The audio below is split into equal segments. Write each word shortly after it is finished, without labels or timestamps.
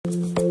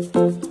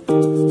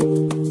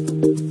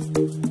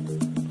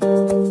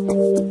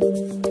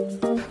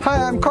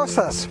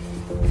Kostas.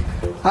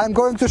 I'm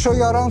going to show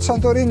you around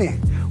Santorini.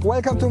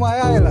 Welcome to my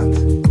island.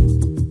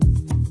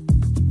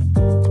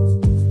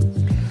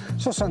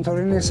 So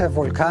Santorini is a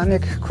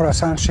volcanic,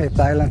 croissant-shaped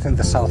island in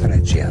the southern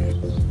Aegean.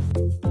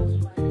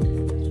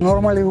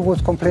 Normally we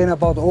would complain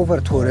about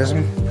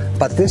over-tourism,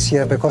 but this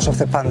year, because of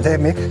the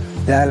pandemic,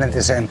 the island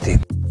is empty.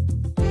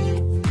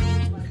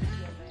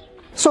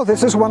 So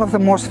this is one of the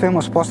most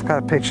famous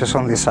postcard pictures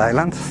on this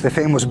island, the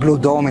famous blue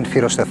dome in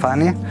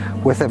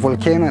Fyrostefani, with a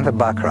volcano in the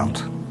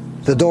background.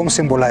 The dome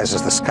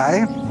symbolizes the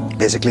sky,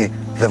 basically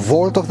the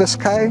vault of the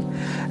sky,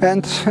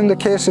 and in the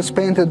case it's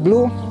painted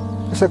blue,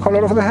 it's the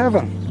color of the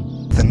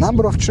heaven. The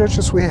number of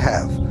churches we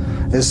have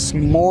is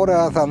more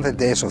than the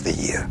days of the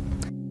year.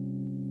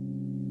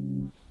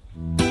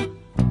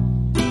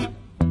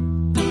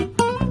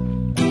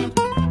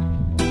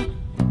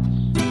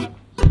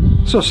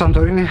 So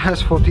Santorini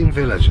has 14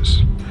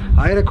 villages.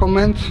 I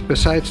recommend,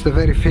 besides the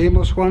very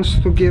famous ones,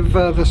 to give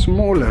the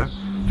smaller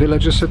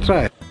villages a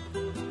try.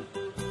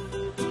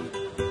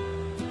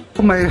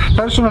 My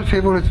personal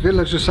favorite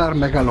villages are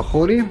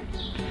Megalochori,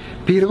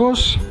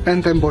 Pyrgos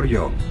and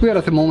Emborio. We are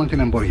at the moment in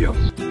Emborio.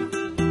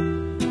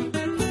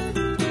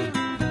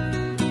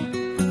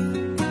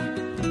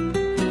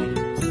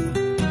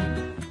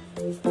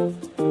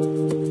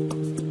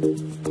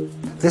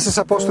 This is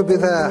supposed to be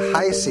the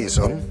high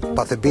season,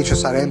 but the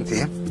beaches are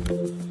empty.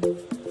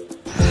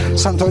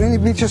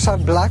 Santorini beaches are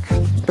black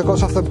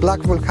because of the black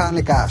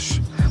volcanic ash.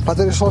 But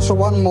there is also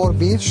one more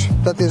beach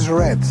that is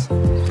red.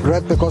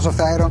 Red because of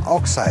the iron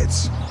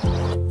oxides.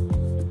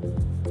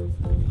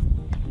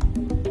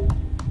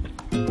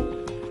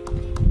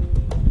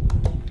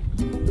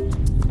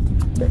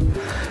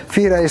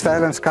 Fira is the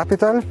island's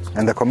capital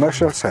and the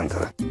commercial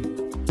center.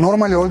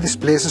 Normally all these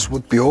places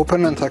would be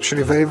open and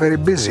actually very, very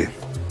busy.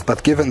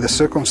 But given the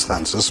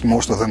circumstances,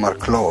 most of them are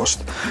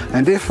closed.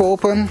 And if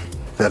open,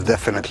 they're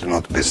definitely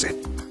not busy.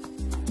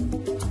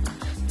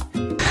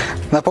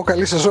 Να πω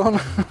καλή σεζόν.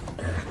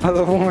 Να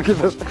το πούμε,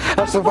 κοίτας.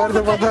 Ας το πάρετε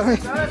ποτάμι.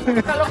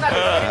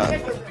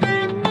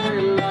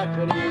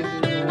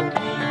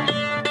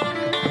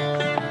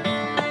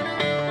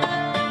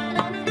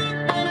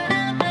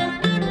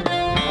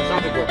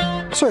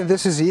 So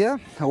this is here,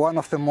 one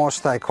of the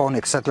most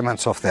iconic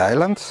settlements of the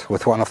island,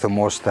 with one of the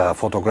most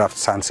photographed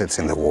sunsets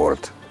in the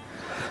world.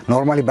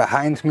 Normally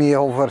behind me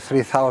over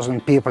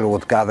 3,000 people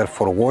would gather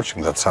for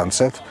watching that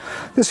sunset.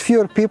 These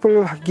fewer people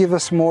give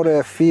us more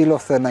a feel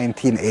of the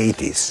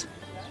 1980s.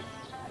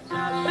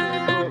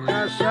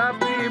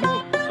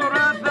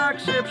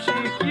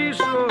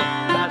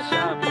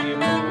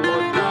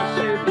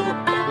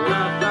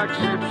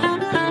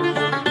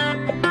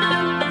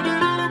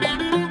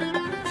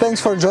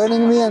 Thanks for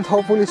joining me and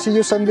hopefully see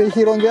you someday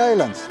here on the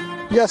island.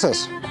 Γεια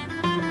σας!